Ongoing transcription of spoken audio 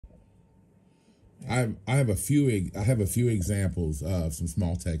I have a few examples of some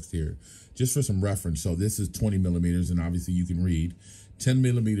small text here, just for some reference. So this is 20 millimeters, and obviously you can read 10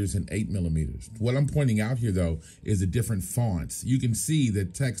 millimeters and 8 millimeters. What I'm pointing out here, though, is the different fonts. You can see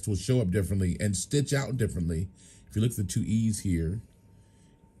that text will show up differently and stitch out differently. If you look at the two E's here,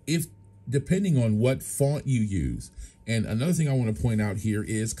 if depending on what font you use. And another thing I want to point out here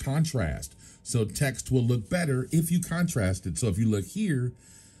is contrast. So text will look better if you contrast it. So if you look here,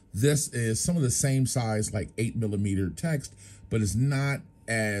 this is some of the same size, like 8 millimeter text, but it's not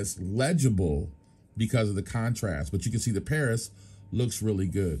as legible because of the contrast. But you can see the Paris looks really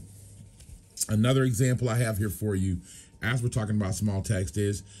good. Another example I have here for you, as we're talking about small text,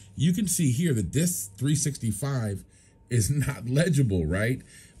 is you can see here that this 365 is not legible, right?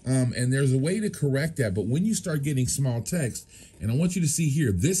 And there's a way to correct that, but when you start getting small text, and I want you to see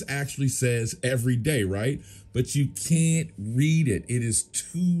here, this actually says every day, right? But you can't read it. It is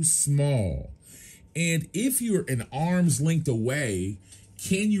too small. And if you're an arm's length away,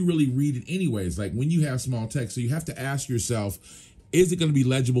 can you really read it anyways? Like when you have small text, so you have to ask yourself, is it going to be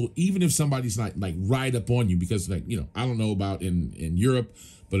legible even if somebody's not like right up on you? Because like, you know, I don't know about in Europe,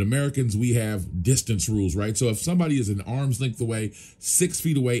 but Americans, we have distance rules, right? So if somebody is an arm's length away, 6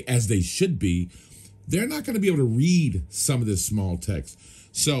 feet away, as they should be, they're not going to be able to read some of this small text.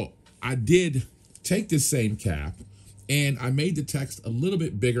 So I did take this same cap and I made the text a little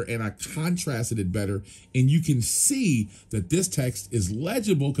bit bigger and I contrasted it better. And you can see that this text is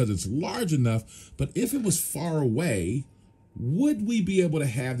legible because it's large enough. But if it was far away, would we be able to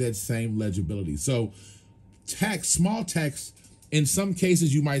have that same legibility? So text, small text, in some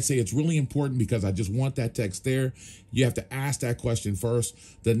cases, you might say it's really important because I just want that text there. You have to ask that question first.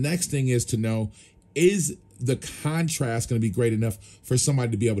 The next thing is to know, is the contrast going to be great enough for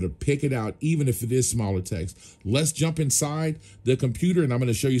somebody to be able to pick it out, even if it is smaller text? Let's jump inside the computer, and I'm going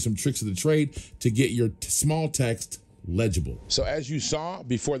to show you some tricks of the trade to get your small text legible. So as you saw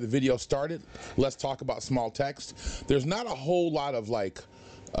before the video started, let's talk about small text. There's not a whole lot of like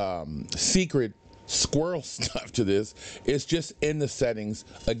secret squirrel stuff to this. It's just in the settings.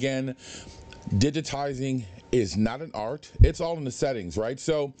 Again, digitizing is not an art. It's all in the settings, right?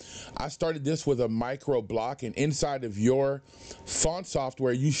 So I started this with a micro block, and inside of your font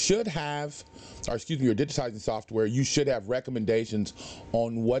software, you should have, or excuse me, your digitizing software, you should have recommendations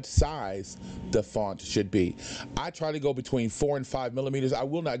on what size the font should be. I try to go between 4 and 5 millimeters. I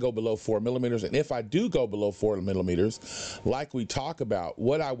will not go below 4 millimeters. And if I do go below 4 millimeters, like we talk about,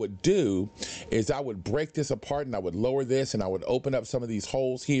 what I would do is I would break this apart and I would lower this and I would open up some of these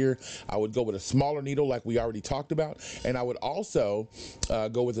holes here. I would go with a smaller needle like we already talked about, and I would also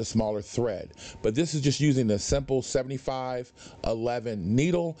go with a smaller thread. But this is just using a simple 75-11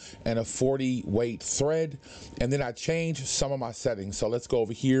 needle and a 40 weight thread, and then I change some of my settings. So let's go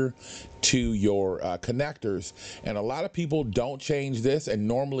over here to your connectors, and a lot of people don't change this, and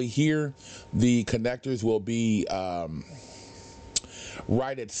normally here the connectors will be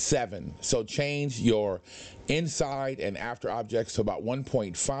right at 7. So change your inside and after objects to about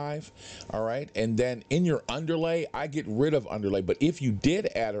 1.5. All right, and then in your underlay, I get rid of underlay, but if you did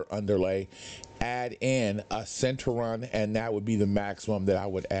add an underlay, add in a center run, and that would be the maximum that I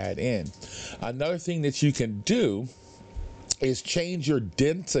would add in. Another thing that you can do is change your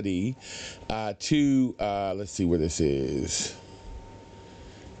density to let's see where this is.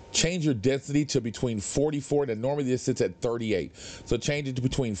 Change your density to between 44, and normally this sits at 38. So change it to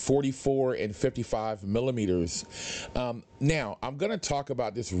between 44 and 55 millimeters. Now, I'm going to talk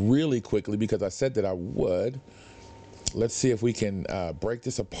about this really quickly because I said that I would. Let's see if we can break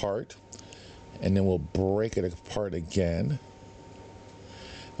this apart, and then we'll break it apart again.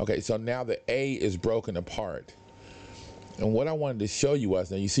 Okay, so now the A is broken apart. And what I wanted to show you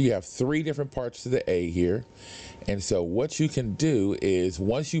was, now you see you have 3 different parts to the A here. And so what you can do is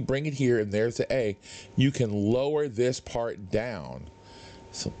once you bring it here and there's the A, you can lower this part down.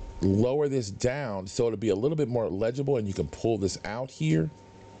 So lower this down so it'll be a little bit more legible, and you can pull this out here.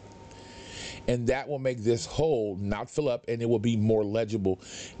 And that will make this hole not fill up, and it will be more legible.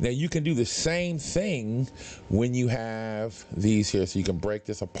 Now you can do the same thing when you have these here. So you can break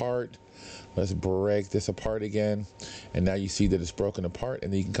this apart. Let's break this apart again. And now you see that it's broken apart,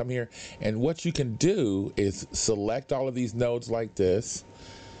 and then you can come here. And what you can do is select all of these nodes like this.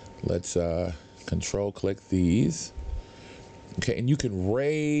 Let's control click these. Okay, and you can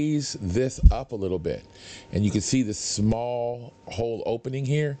raise this up a little bit, and you can see the small hole opening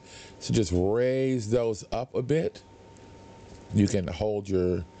here. So just raise those up a bit. You can hold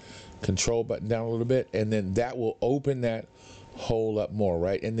your control button down a little bit, and then that will open that hole up more,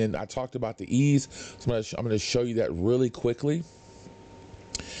 right? And then I talked about the ease, so I'm going to show you that really quickly.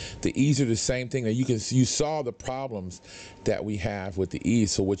 The E's are the same thing. That you saw the problems that we have with the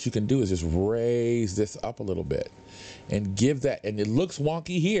E's. So what you can do is just raise this up a little bit and give that, and it looks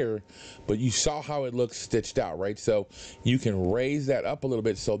wonky here, but you saw how it looks stitched out, right? So you can raise that up a little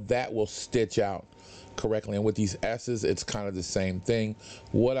bit so that will stitch out correctly. And with these S's, it's kind of the same thing.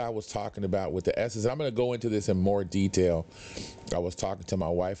 What I was talking about with the S's, I'm going to go into this in more detail. I was talking to my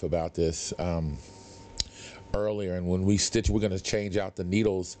wife about this earlier, and when we stitch, we're going to change out the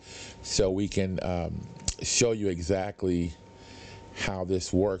needles so we can show you exactly how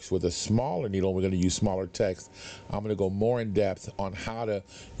this works with a smaller needle. We're going to use smaller text. I'm going to go more in depth on how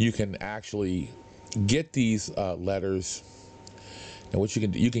you can actually get these letters, and what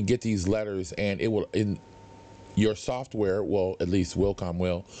you can get these letters, and it will, in your software, well, at least Wilcom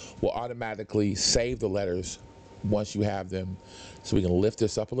will automatically save the letters once you have them. So we can lift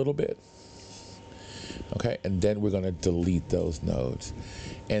this up a little bit. Okay, and then we're going to delete those nodes,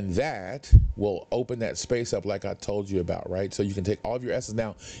 and that will open that space up like I told you about, right? So you can take all of your S's.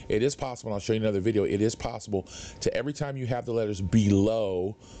 Now, it is possible, and I'll show you another video, it is possible to, every time you have the letters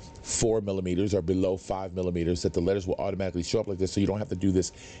below 4 millimeters or below 5 millimeters, that the letters will automatically show up like this, so you don't have to do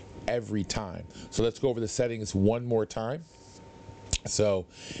this every time. So let's go over the settings one more time. So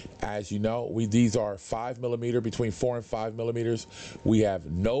as you know, these are 5 millimeter, between 4 and 5 millimeters. We have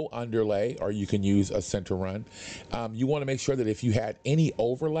no underlay, or you can use a center run. You want to make sure that if you had any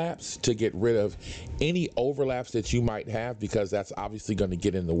overlaps, to get rid of any overlaps that you might have, because that's obviously going to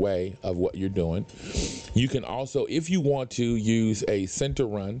get in the way of what you're doing. You can also, if you want to, use a center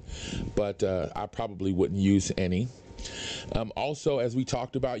run, but I probably wouldn't use any. Also, as we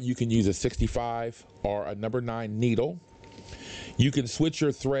talked about, you can use a 65 or a number 9 needle. You can switch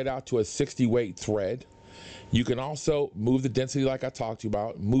your thread out to a 60 weight thread. You can also move the density like I talked to you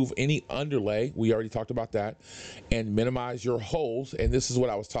about, move any underlay, we already talked about that, and minimize your holes. And this is what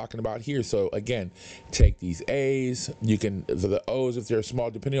I was talking about here. So again, take these A's, you can, the O's if they're small,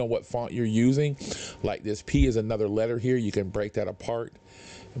 depending on what font you're using, like this P is another letter here, you can break that apart,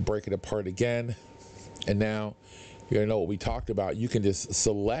 break it apart again. And now you're gonna know what we talked about. You can just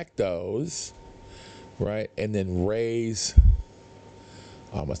select those, right, and then raise.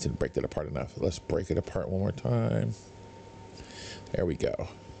 I almost didn't break that apart enough. Let's break it apart one more time. There we go.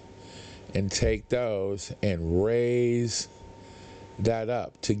 And take those and raise that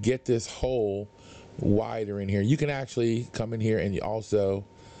up to get this hole wider in here. You can actually come in here and you also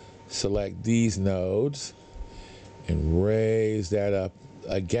select these nodes and raise that up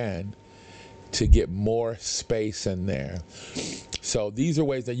again to get more space in there. So these are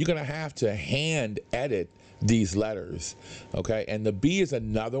ways that you're gonna have to hand edit these letters, okay? And the B is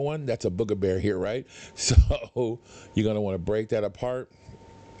another one that's a booger here, right? So you're gonna wanna break that apart.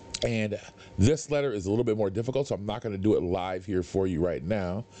 And this letter is a little bit more difficult, so I'm not gonna do it live here for you right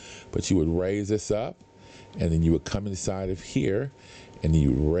now, but you would raise this up, and then you would come inside of here, and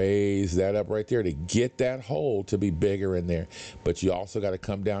you raise that up right there to get that hole to be bigger in there. But you also gotta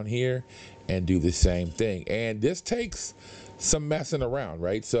come down here and do the same thing. And this takes some messing around,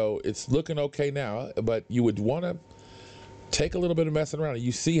 right? So it's looking okay now, but you would want to take a little bit of messing around. And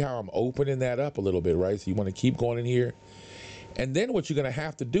you see how I'm opening that up a little bit, right? So you want to keep going in here. And then what you're going to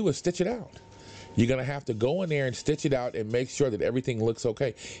have to do is stitch it out. You're going to have to go in there and stitch it out and make sure that everything looks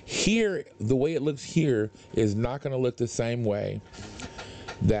okay. Here, the way it looks here is not going to look the same way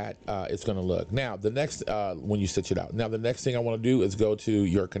that it's going to look. Now, the next, when you stitch it out. Now, the next thing I want to do is go to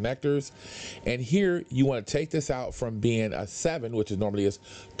your connectors. And here, you want to take this out from being a 7, which is normally is,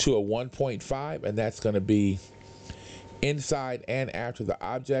 to a 1.5. And that's going to be inside and after the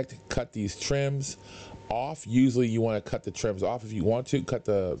object. Cut these trims off. Usually, you want to cut the trims off if you want to. Cut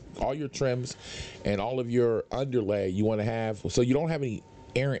all your trims and all of your underlay you want to have. So you don't have any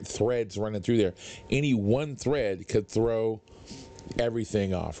errant threads running through there. Any one thread could throw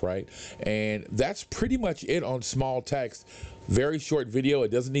everything off, right? And that's pretty much it on small text. Very short video. It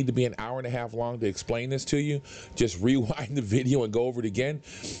doesn't need to be an hour and a half long to explain this to you. Just rewind the video and go over it again.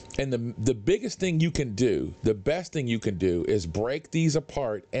 And the biggest thing you can do, the best thing you can do, is break these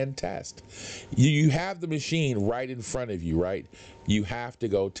apart and test. You have the machine right in front of you, right? You have to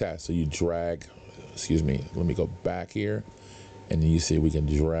go test. So you drag, excuse me, let me go back here, and then you see we can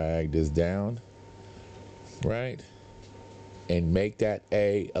drag this down, right? And make that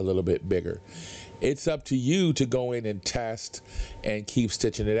A a little bit bigger. It's up to you to go in and test and keep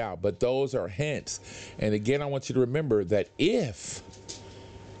stitching it out. But those are hints. And again, I want you to remember that if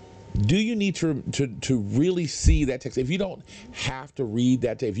Do you need to really see that text? If you don't have to read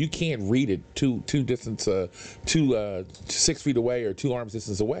that text, if you can't read it two 6 feet away or 2 arms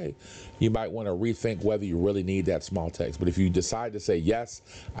distance away, you might want to rethink whether you really need that small text. But if you decide to say, yes,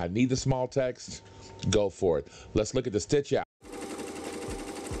 I need the small text, go for it. Let's look at the stitch out.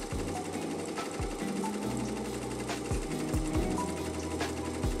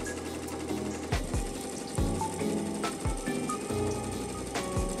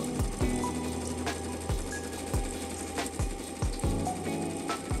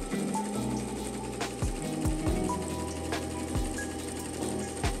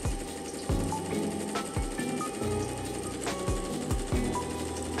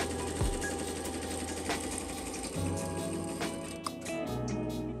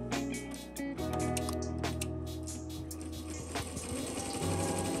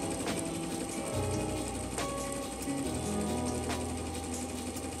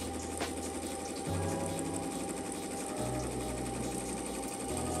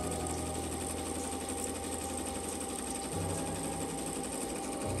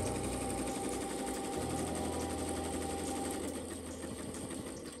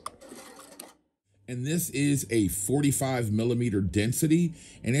 And this is a 45 millimeter density.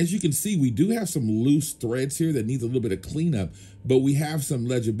 And as you can see, we do have some loose threads here that needs a little bit of cleanup, but we have some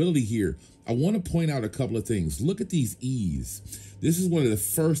legibility here. I want to point out a couple of things. Look at these E's. This is one of the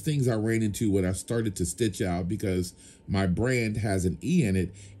first things I ran into when I started to stitch out, because my brand has an E in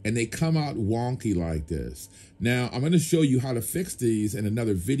it and they come out wonky like this. Now, I'm going to show you how to fix these in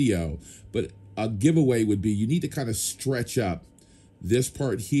another video, but a giveaway would be you need to kind of stretch up this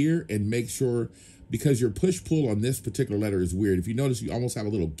part here and make sure, because your push-pull on this particular letter is weird. If you notice, you almost have a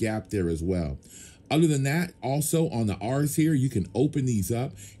little gap there as well. Other than that, also on the R's here, you can open these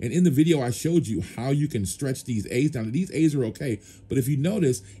up. And in the video, I showed you how you can stretch these A's down. These A's are okay, but if you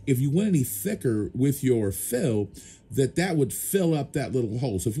notice, if you went any thicker with your fill, that would fill up that little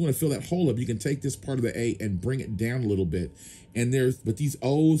hole. So if you want to fill that hole up, you can take this part of the A and bring it down a little bit. And but these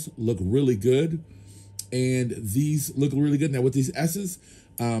O's look really good, and these look really good. Now with these S's,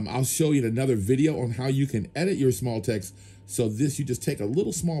 I'll show you in another video on how you can edit your small text. So this, you just take a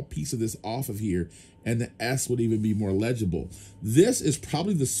little small piece of this off of here and the S would even be more legible. This is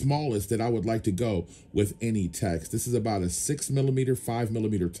probably the smallest that I would like to go with any text. This is about a 6 millimeter, 5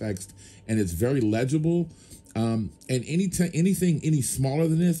 millimeter text, and it's very legible. And anything any smaller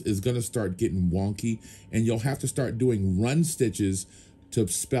than this is gonna start getting wonky, and you'll have to start doing run stitches to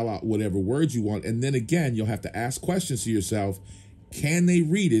spell out whatever words you want. And then again, you'll have to ask questions to yourself. Can they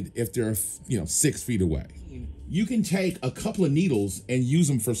read it if they're 6 feet away? You can take a couple of needles and use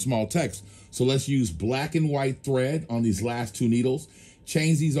them for small text. So let's use black and white thread on these last 2 needles.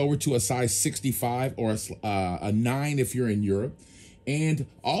 Change these over to a size 65 or a 9 if you're in Europe. And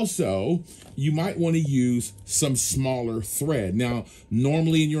also, you might want to use some smaller thread. Now,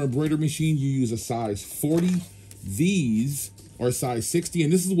 normally in your embroidery machine, you use a size 40. These are a size 60,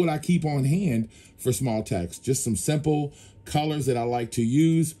 and this is what I keep on hand for small text. Just some simple colors that I like to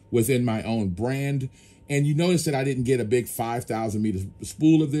use within my own brand. And you notice that I didn't get a big 5,000 meter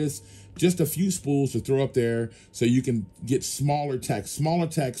spool of this, just a few spools to throw up there so you can get smaller text. Smaller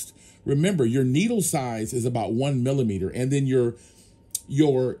text, remember your needle size is about 1 millimeter, and then your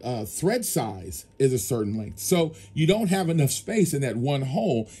thread size is a certain length. So you don't have enough space in that one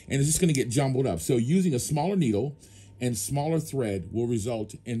hole, and it's just gonna get jumbled up. So using a smaller needle and smaller thread will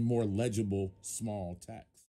result in more legible small text.